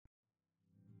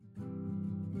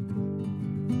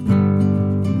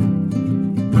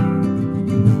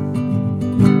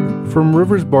From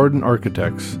Rivers Barden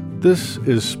Architects, this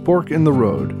is Spork in the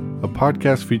Road, a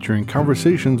podcast featuring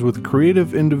conversations with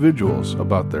creative individuals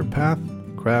about their path,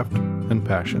 craft, and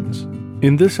passions.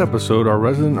 In this episode, our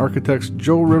resident architects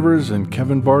Joe Rivers and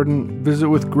Kevin Barden visit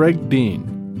with Greg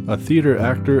Dean, a theater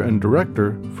actor and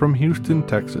director from Houston,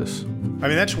 Texas. I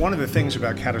mean, that's one of the things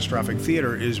about catastrophic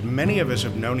theater is many of us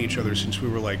have known each other since we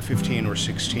were like 15 or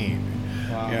 16.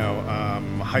 Wow. You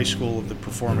know, high school of the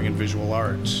performing and visual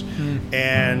arts.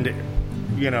 And,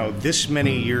 you know, this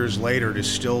many years later to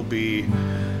still be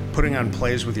putting on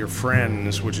plays with your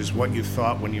friends, which is what you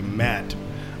thought when you met,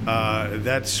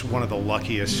 that's one of the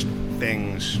luckiest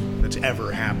things that's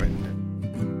ever happened.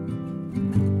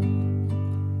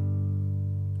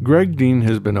 Greg Dean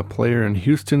has been a player in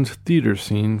Houston's theater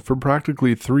scene for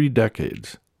practically 3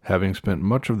 decades, having spent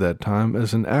much of that time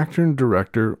as an actor and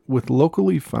director with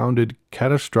locally founded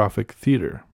Catastrophic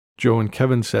Theater. Joe and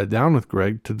Kevin sat down with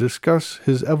Greg to discuss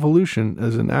his evolution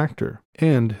as an actor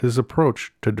and his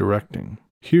approach to directing.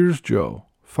 Here's Joe,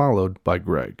 followed by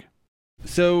Greg.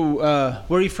 So,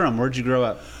 where are you from? Where'd you grow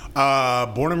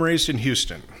up? Born and raised in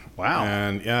Houston. Wow.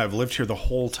 And yeah, I've lived here the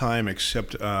whole time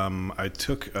except I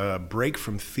took a break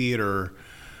from theater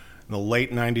in the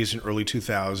late 90s and early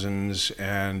 2000s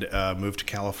and moved to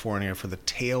California for the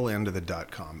tail end of the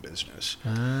 .com business.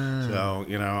 So,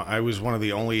 you know, I was one of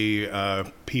the only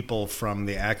people from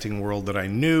the acting world that I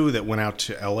knew that went out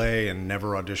to LA and never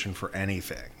auditioned for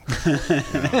anything.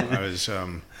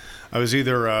 I was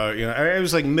either, I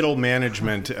was like middle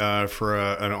management for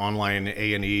an online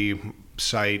A&E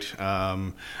site,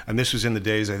 and this was in the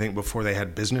days, I think, before they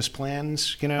had business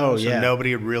plans, you know? So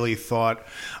nobody had really thought,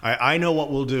 I know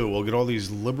what we'll do. We'll get all these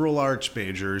liberal arts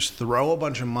majors, throw a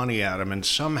bunch of money at them, and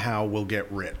somehow we'll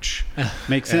get rich.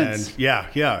 Makes sense. And yeah.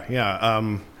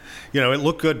 You know, it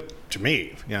looked good to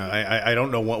me. I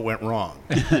don't know what went wrong.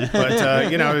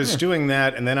 But, you know, I was doing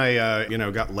that, and then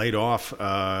I, got laid off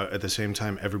at the same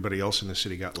time everybody else in the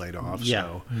city got laid off. Yeah.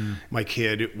 So my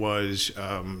kid was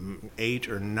 8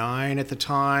 or 9 at the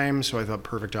time, so I thought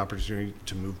perfect opportunity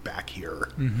to move back here.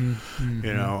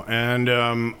 You know,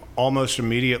 and almost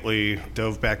immediately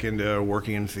dove back into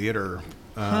working in theater.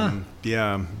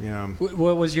 Yeah.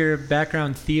 What was your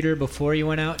background theater before you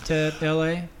went out to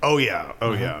LA? Oh yeah.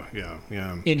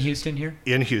 In Houston here?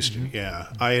 In Houston, yeah.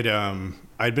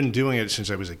 I'd been doing it since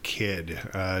I was a kid,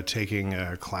 taking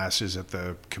classes at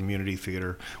the community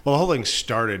theater. Well, the whole thing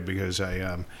started because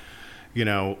I,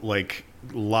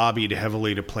 lobbied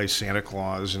heavily to play Santa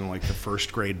Claus in like the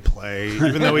first grade play.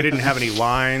 Even though we didn't have any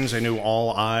lines, I knew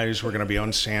all eyes were going to be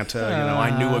on Santa. You know,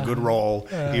 I knew a good role.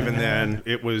 Even then,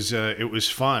 it was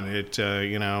fun.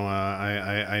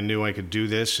 I knew I could do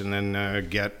this and then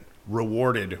get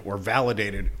rewarded or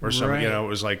validated or something. Right. You know, it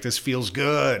was like, this feels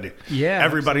good. Yeah,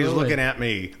 everybody's absolutely. Looking at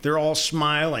me. They're all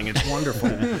smiling. It's wonderful.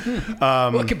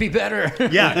 What could be better?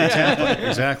 Yeah,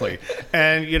 exactly.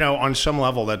 And, you know, on some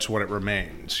level, that's what it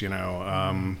remains. You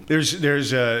know,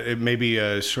 there's maybe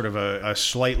a sort of a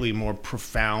slightly more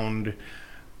profound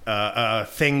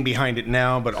thing behind it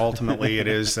now, but ultimately it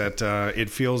is that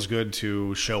it feels good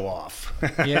to show off.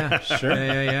 Yeah, sure.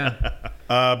 Yeah.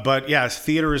 But yeah,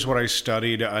 theater is what I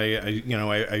studied.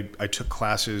 I took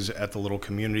classes at the little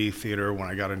community theater when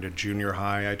I got into junior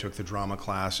high. I took the drama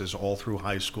classes all through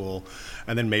high school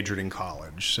and then majored in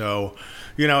college. So,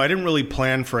 you know, I didn't really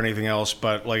plan for anything else,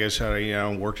 but like I said,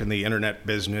 I worked in the internet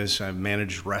business. I've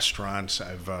managed restaurants.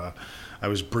 I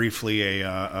was briefly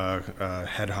a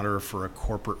headhunter for a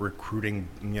corporate recruiting,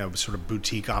 sort of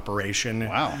boutique operation.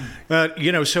 Wow.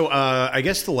 So I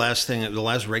guess the last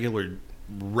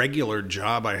regular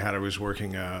job I had, I was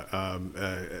working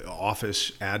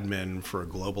office admin for a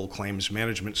global claims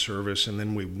management service, and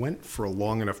then we went for a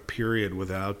long enough period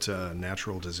without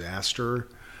natural disaster.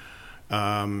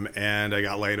 And I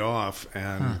got laid off,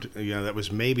 and that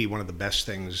was maybe one of the best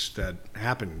things that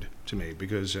happened to me,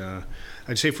 because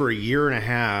I'd say for a year and a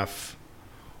half,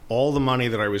 all the money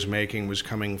that I was making was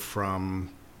coming from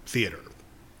theater.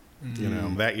 You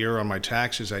know, that year on my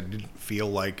taxes, I didn't feel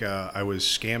like I was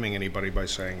scamming anybody by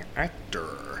saying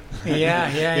actor. Yeah.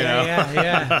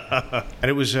 And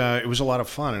it was a lot of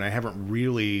fun, and I haven't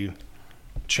really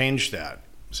changed that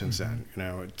since then. You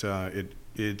know,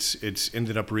 it's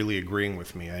ended up really agreeing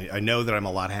with me. I know that I'm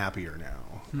a lot happier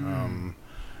now.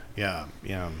 Yeah.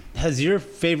 Has your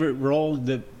favorite role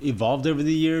that evolved over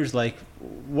the years? Like,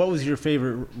 what was your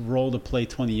favorite role to play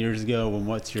 20 years ago, and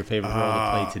what's your favorite role to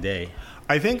play today?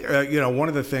 I think, one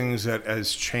of the things that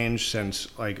has changed since,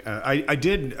 I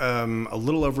did a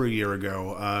little over a year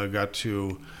ago, got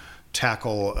to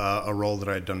tackle a role that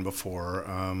I'd done before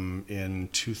in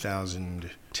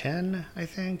 2010, I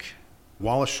think.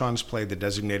 Wallace Shawn's play, The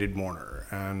Designated Mourner.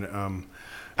 And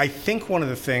I think one of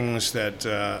the things that,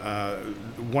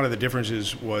 one of the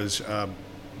differences was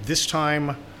this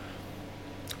time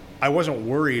I wasn't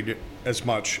worried as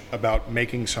much about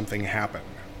making something happen.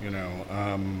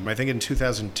 I think in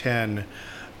 2010,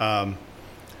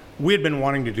 we had been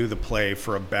wanting to do the play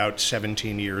for about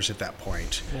 17 years at that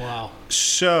point. Wow.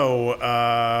 So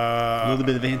A little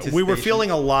bit of anticipation. we were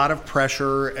feeling a lot of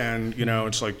pressure, and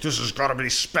it's like, this has got to be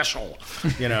special.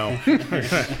 I'm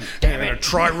gonna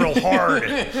try real hard.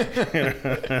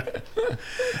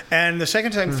 And the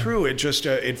second time through, it just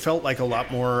it felt like a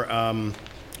lot more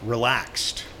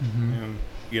relaxed.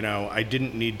 I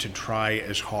didn't need to try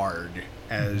as hard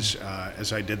as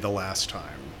I did the last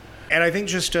time. And I think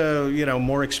just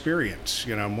more experience,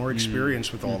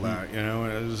 with all that.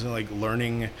 It was like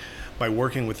learning by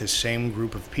working with the same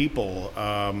group of people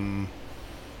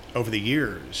over the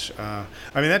years.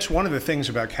 That's one of the things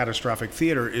about catastrophic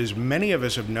theater is many of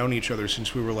us have known each other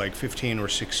since we were like 15 or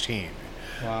 16.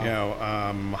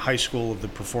 Wow. High school of the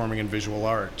performing and visual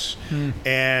arts,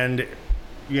 and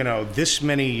this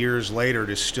many years later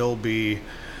to still be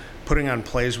putting on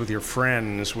plays with your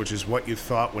friends, which is what you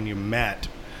thought when you met.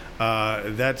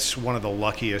 That's one of the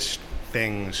luckiest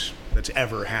things that's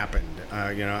ever happened.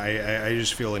 I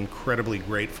just feel incredibly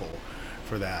grateful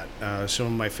for that. Some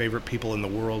of my favorite people in the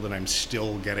world, and I'm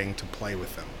still getting to play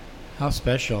with them. How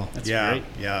special. That's great.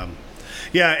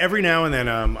 Yeah, every now and then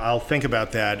I'll think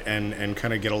about that and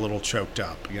kind of get a little choked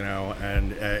up,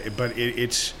 but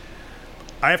it's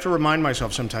I have to remind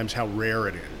myself sometimes how rare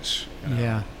it is.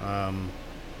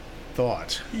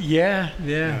 Thought. Yeah.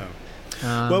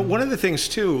 Well, one of the things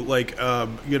too, like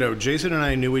Jason and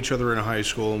I knew each other in high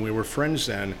school, and we were friends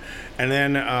then. And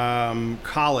then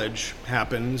college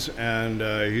happens, and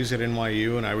he's at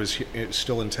NYU, and I was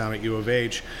still in town at U of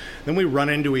H. Then we run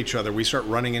into each other. We start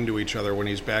running into each other when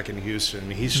he's back in Houston.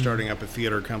 He's starting up a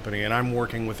theater company, and I'm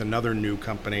working with another new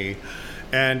company.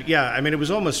 And it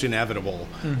was almost inevitable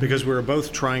because we were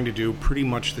both trying to do pretty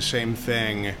much the same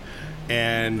thing.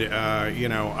 And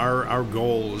our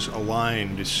goals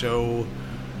aligned so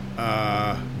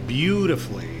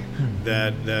beautifully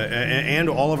that and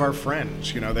all of our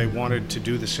friends, they wanted to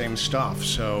do the same stuff.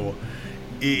 So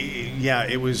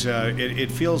it was.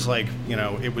 It feels like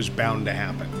it was bound to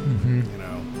happen.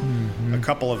 A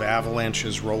couple of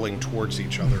avalanches rolling towards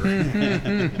each other.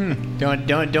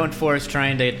 Don't force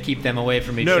trying to keep them away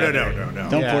from each other. No.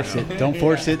 Don't force it. Don't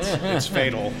force it. It's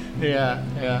fatal.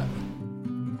 Yeah.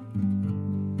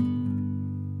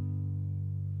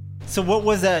 So what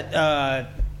was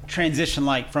that transition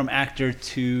like from actor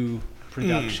to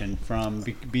production, from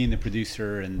being the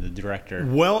producer and the director?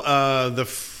 Well, the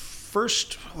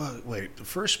first play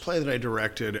that I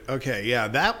directed,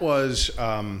 that was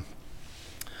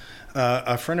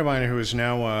a friend of mine who is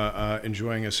now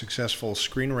enjoying a successful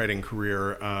screenwriting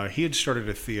career. He had started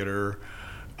a theater.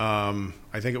 I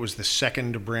think it was the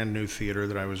second brand new theater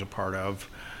that I was a part of.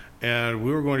 And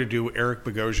we were going to do Eric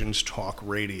Bogosian's talk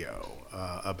radio.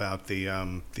 About the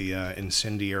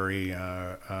incendiary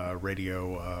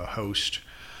radio host.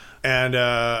 And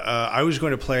I was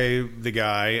going to play the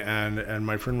guy, and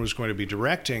my friend was going to be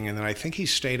directing. And then I think he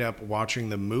stayed up watching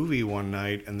the movie one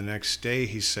night, and the next day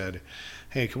he said,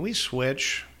 "Hey, can we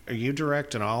switch? You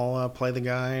direct and I'll play the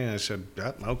guy?" And I said,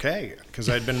 "Okay," because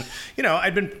I'd been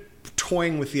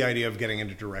toying with the idea of getting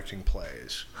into directing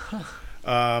plays.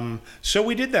 So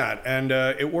we did that, and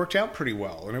it worked out pretty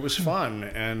well, and it was fun.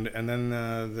 And then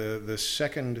the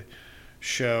second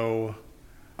show,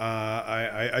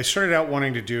 I started out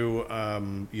wanting to do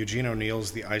Eugene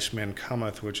O'Neill's The Iceman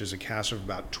Cometh, which is a cast of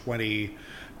about 20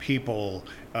 people.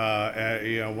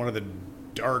 One of the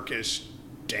darkest,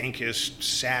 dankest,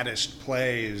 saddest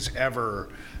plays ever.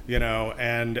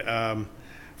 And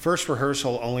first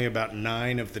rehearsal, only about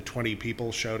 9 of the 20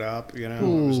 people showed up. It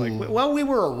was like, well, we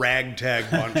were a ragtag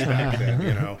bunch back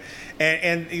then.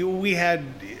 And we had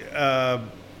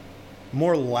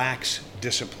more lax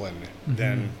discipline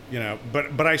than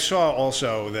But I saw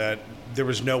also that there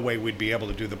was no way we'd be able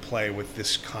to do the play with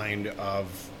this kind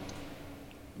of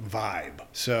vibe.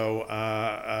 So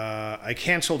I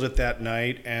canceled it that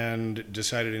night and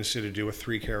decided instead to do a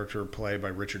 3-character play by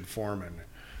Richard Foreman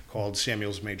called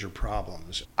Samuel's Major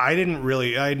Problems. I'd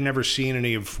never seen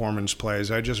any of Foreman's plays.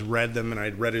 I just read them, and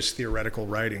I'd read his theoretical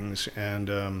writings, and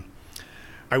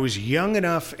I was young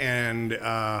enough and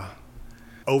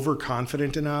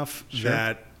overconfident enough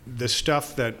that the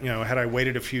stuff that, had I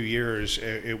waited a few years,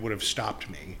 it would have stopped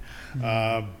me.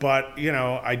 But,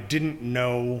 I didn't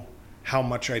know how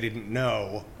much I didn't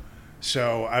know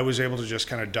So I was able to just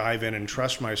kind of dive in and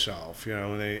trust myself,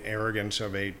 the arrogance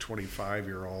of a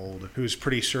 25-year-old who's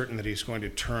pretty certain that he's going to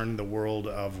turn the world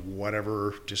of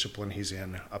whatever discipline he's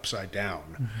in upside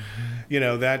down.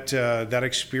 That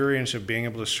experience of being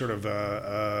able to sort of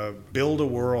build a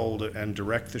world and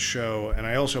direct the show. And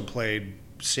I also played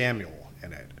Samuel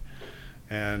in it.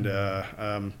 And,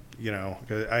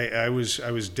 I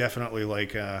was definitely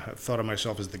thought of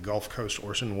myself as the Gulf Coast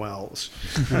Orson Welles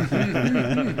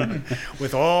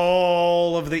with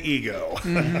all of the ego.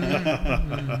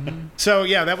 So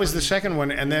yeah, that was the second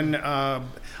one. And then, I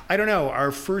don't know,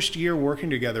 our first year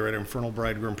working together at Infernal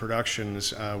Bridegroom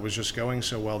Productions was just going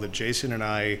so well that Jason and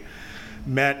I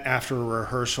met after a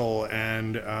rehearsal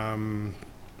and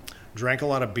drank a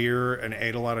lot of beer and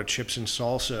ate a lot of chips and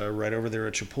salsa right over there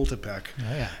at Chapultepec. Oh,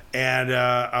 yeah.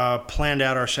 And planned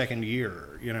out our second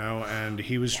year, and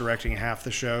he was directing half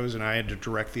the shows and I had to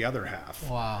direct the other half.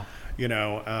 Wow.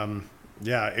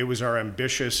 Yeah, it was our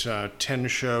ambitious 10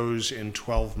 shows in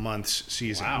 12 months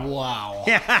season. Wow.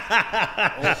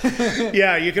 Yeah,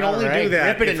 you can only do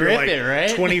that Rip it if and you're rip like it,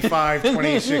 right? 25,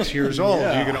 26 years old.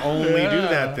 Yeah. You can only do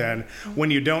that then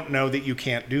when you don't know that you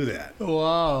can't do that.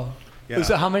 Wow. Yeah.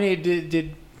 So how many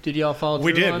did y'all follow through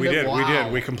We did. on? Wow.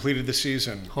 We completed the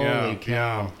season. Holy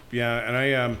cow. Yeah.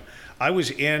 And I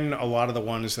was in a lot of the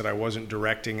ones that I wasn't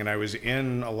directing, and I was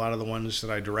in a lot of the ones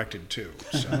that I directed too.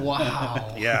 So.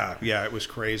 Wow. Yeah, it was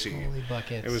crazy. Holy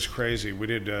buckets. It was crazy. We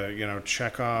did,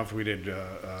 Chekhov. We did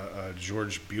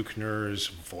George Buchner's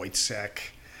Wojciech.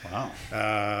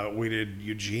 Wow. We did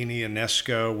Eugenie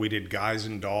Ionesco. We did Guys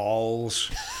and Dolls.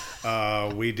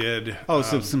 We did.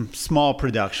 So some small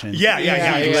productions. Yeah,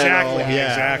 exactly.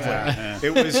 Yeah.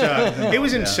 It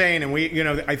was insane, and we,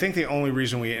 I think the only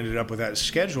reason we ended up with that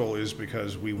schedule is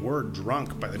because we were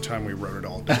drunk by the time we wrote it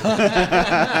all down.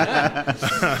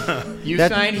 You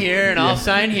sign here, and I'll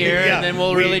sign here, and then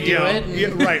we'll really do it. Yeah,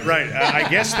 right. I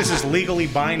guess this is legally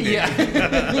binding. Yeah.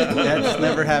 That's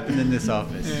never happened in this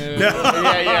office.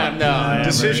 No.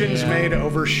 Decisions made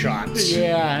over shots.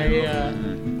 Yeah.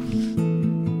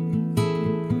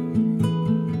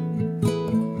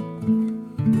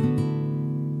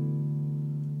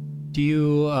 Do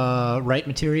you write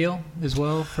material as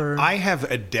well for? I have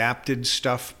adapted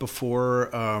stuff before.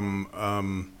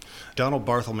 Donald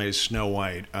Barthelme's Snow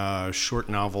White, a short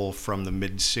novel from the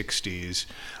mid-'60s,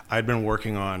 I'd been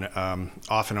working on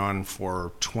off and on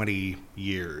for 20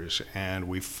 years, and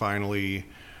we finally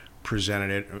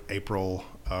presented it in April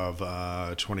of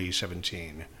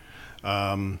 2017.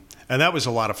 And that was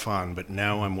a lot of fun, but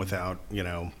now I'm without,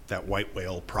 that white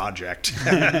whale project.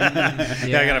 I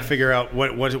got to figure out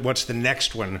what's the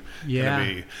next one going to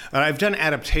be. I've done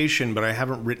adaptation, but I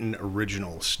haven't written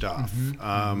original stuff.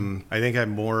 I think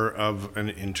I'm more of an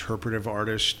interpretive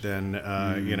artist than,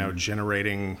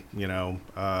 generating,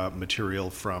 material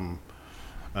from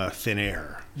thin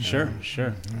air. Sure.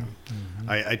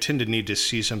 I tend to need to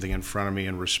see something in front of me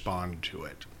and respond to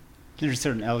it. There's a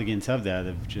certain elegance of that,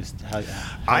 of just how you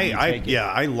take it.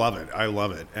 I love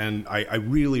it, and I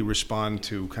really respond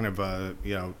to kind of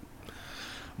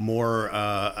more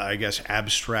I guess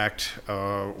abstract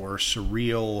or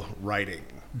surreal writing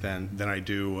than I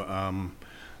do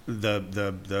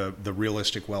the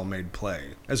realistic, well-made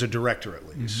play, as a director at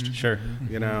least. Sure.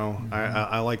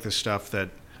 I like the stuff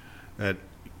that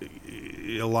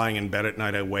lying in bed at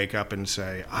night I wake up and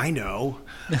say, I know.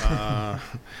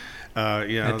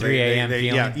 At 3 a.m.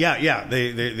 feeling.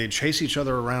 They chase each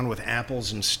other around with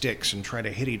apples and sticks and try to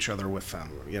hit each other with them,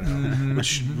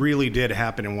 which really did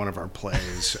happen in one of our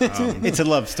plays. It's a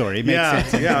love story. It makes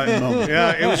sense.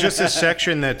 Yeah. It was just a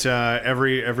section that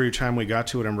every time we got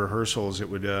to it in rehearsals, it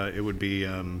would be,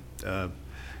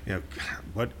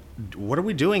 what are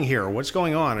we doing here? What's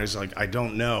going on? It's like, I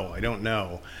don't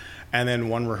know. And then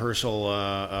one rehearsal,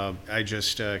 I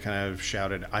just kind of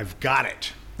shouted, I've got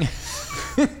it.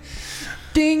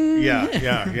 Ding.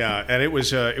 Yeah. And it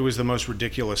was the most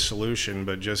ridiculous solution,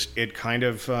 but just it kind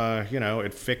of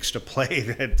it fixed a play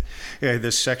that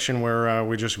this section where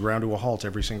we just ground to a halt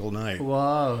every single night.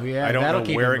 Whoa, yeah. I don't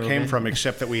know where it came from,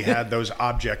 except that we had those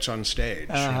objects on stage.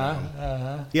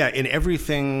 Yeah, in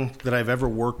everything that I've ever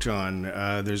worked on,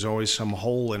 there's always some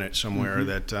hole in it somewhere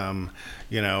that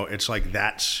it's like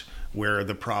that's where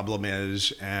the problem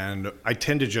is, and I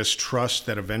tend to just trust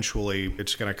that eventually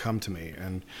it's going to come to me.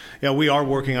 And we are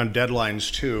working on deadlines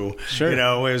too.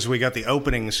 Sure. As we got the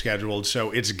opening scheduled,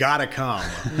 so it's got to come.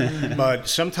 But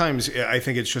sometimes I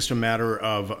think it's just a matter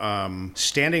of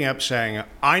standing up, saying,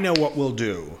 "I know what we'll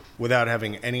do," without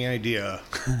having any idea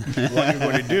what you're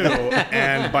going to do.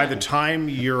 And by the time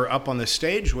you're up on the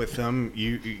stage with them,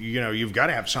 you've got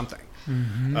to have something.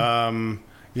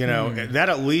 that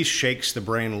at least shakes the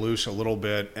brain loose a little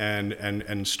bit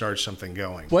and starts something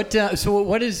going. So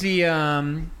what is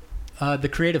the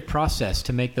creative process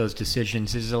to make those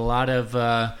decisions? Is it a lot of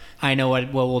I know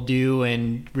what we'll do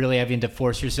and really having to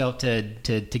force yourself to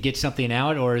get something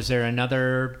out, or is there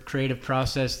another creative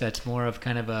process that's more of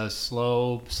kind of a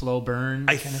slow burn?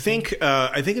 I think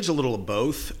it's a little of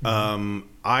both.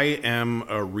 I am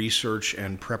a research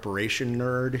and preparation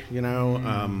nerd.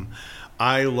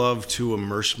 I love to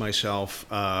immerse myself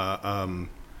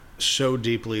so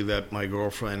deeply that my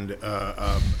girlfriend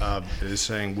is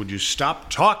saying, "Would you stop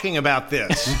talking about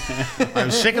this? I'm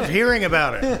sick of hearing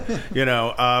about it."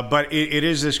 But it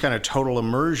is this kind of total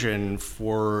immersion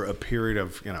for a period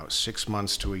of 6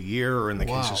 months to a year, or in the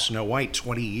case of Snow White,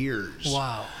 20 years.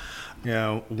 Wow.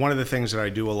 One of the things that I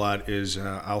do a lot is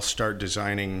I'll start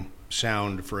designing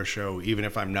sound for a show, even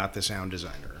if I'm not the sound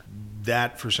designer.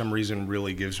 That, for some reason,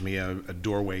 really gives me a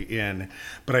doorway in.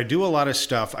 But I do a lot of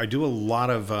stuff. I do a lot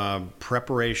of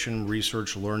preparation,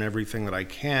 research, learn everything that I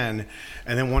can.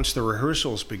 And then once the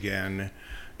rehearsals begin,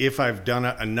 if I've done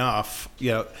it enough,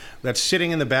 that's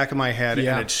sitting in the back of my head,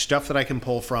 and it's stuff that I can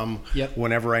pull from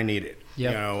whenever I need it,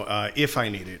 if I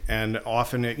need it. And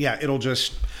often, it'll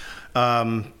just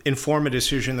inform a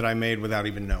decision that I made without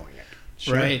even knowing it.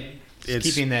 Sure. Right. It's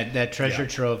keeping that treasure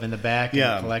trove in the back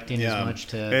and collecting as much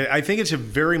to... I think it's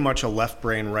very much a left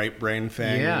brain, right brain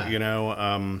thing,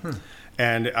 And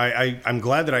I'm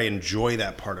glad that I enjoy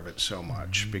that part of it so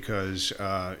much, because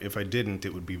if I didn't,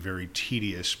 it would be very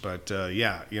tedious. But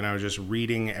just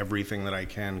reading everything that I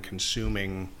can,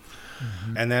 consuming,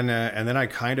 and then I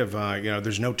kind of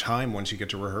there's no time once you get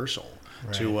to rehearsal.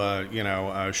 Right.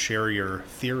 To share your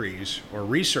theories or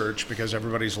research, because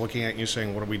everybody's looking at you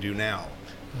saying, "What do we do now?"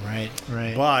 Right.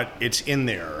 But it's in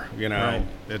there, Right.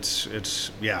 It's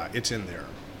in there.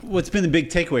 What's been the big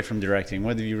takeaway from directing?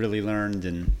 What have you really learned?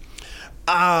 And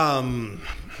I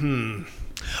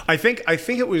think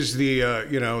it was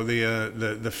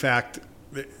the fact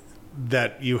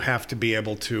that you have to be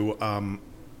able to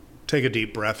take a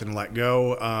deep breath and let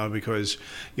go, because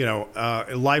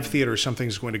live theater,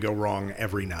 something's going to go wrong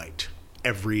every night.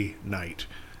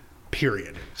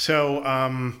 Period.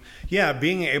 So,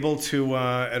 being able to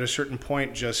at a certain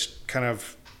point just kind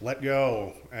of let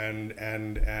go and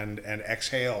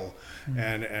exhale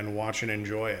and watch and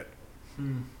enjoy it.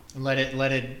 Let it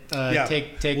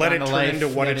take let on it the turn life, into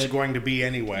what it's going to be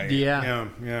anyway. Yeah.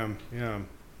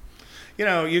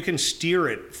 You can steer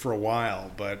it for a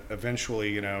while, but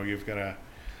eventually, you've got to.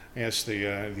 Yes,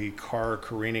 the car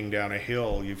careening down a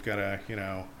hill. You've got to,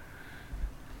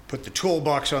 put the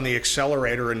toolbox on the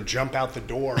accelerator and jump out the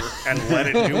door and let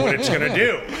it do what it's going to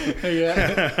do.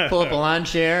 Pull up a lawn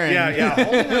chair.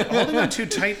 And Holding on too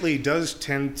tightly does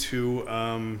tend to,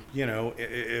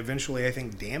 eventually, I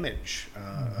think, damage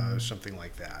something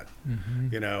like that.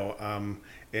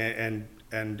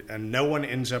 And no one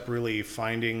ends up really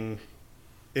finding.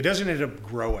 It doesn't end up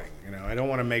growing. I don't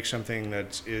want to make something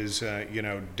that is,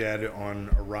 dead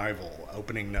on arrival,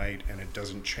 opening night, and it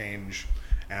doesn't change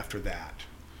after that.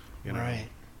 Right.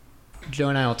 Joe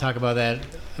and I will talk about that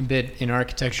a bit in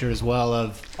architecture as well,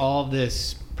 of all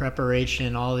this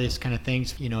preparation, all these kind of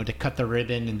things, to cut the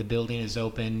ribbon and the building is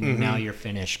open, and now you're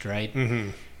finished, right?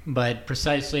 But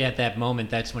precisely at that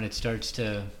moment, that's when it starts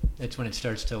to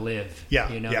live.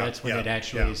 That's when it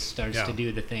actually starts to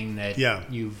do the thing that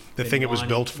you've the thing it was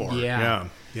built for. Yeah.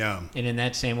 And in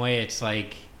that same way, it's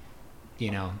like,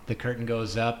 the curtain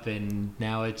goes up, and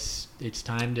now it's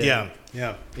time to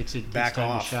it's back time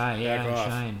off. To shine.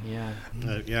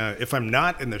 Shine. If I'm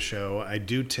not in the show, I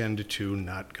do tend to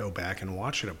not go back and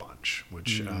watch it a bunch,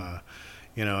 which I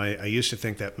used to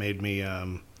think that made me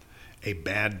a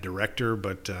bad director,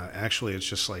 but actually it's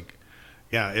just like,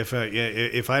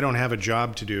 if I don't have a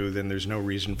job to do, then there's no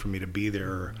reason for me to be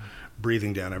there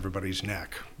breathing down everybody's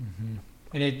neck.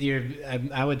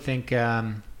 And I would think,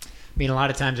 a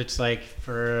lot of times it's like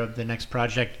for the next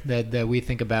project that we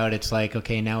think about, it's like,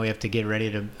 okay, now we have to get ready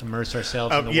to immerse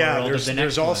ourselves in the world of the next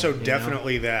there's also one,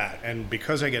 definitely that, and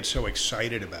because I get so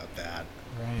excited about that,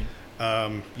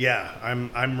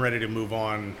 I'm ready to move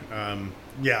on.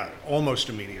 Almost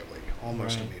immediately.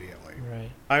 Right.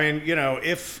 I mean,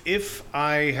 if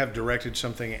I have directed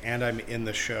something and I'm in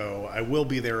the show, I will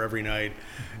be there every night.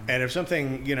 And if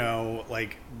something,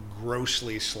 like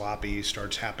grossly sloppy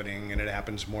starts happening, and it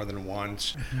happens more than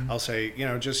once, I'll say,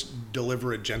 just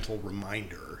deliver a gentle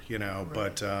reminder,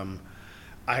 But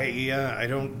I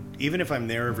don't, even if I'm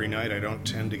there every night, I don't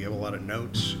tend to give a lot of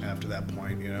notes after that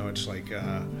point. It's like,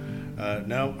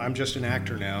 no, I'm just an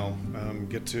actor now.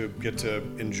 Get to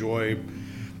enjoy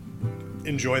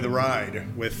the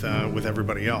ride with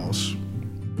everybody else.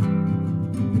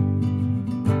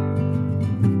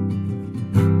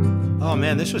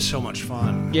 man, this was so much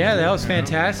fun. Yeah, that was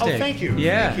fantastic. Oh, thank you.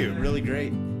 Yeah. Thank you. Really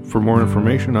great. For more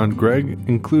information on Greg,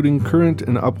 including current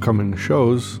and upcoming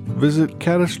shows, visit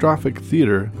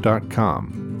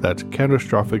catastrophic.theater.com. That's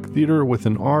catastrophic theater with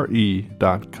an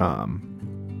RE.com.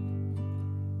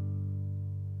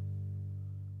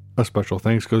 A special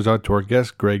thanks goes out to our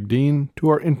guest, Greg Dean, to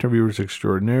our interviewers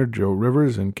extraordinaire, Joe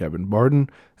Rivers and Kevin Barden,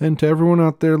 and to everyone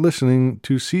out there listening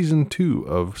to Season 2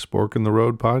 of Spork and the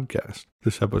Road podcast.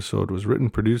 This episode was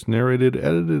written, produced, narrated,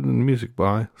 edited, and music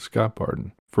by Scott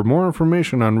Barden. For more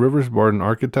information on Rivers Barden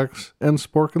Architects and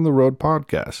Spork and the Road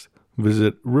podcast,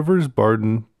 visit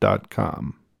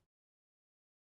riversbarden.com.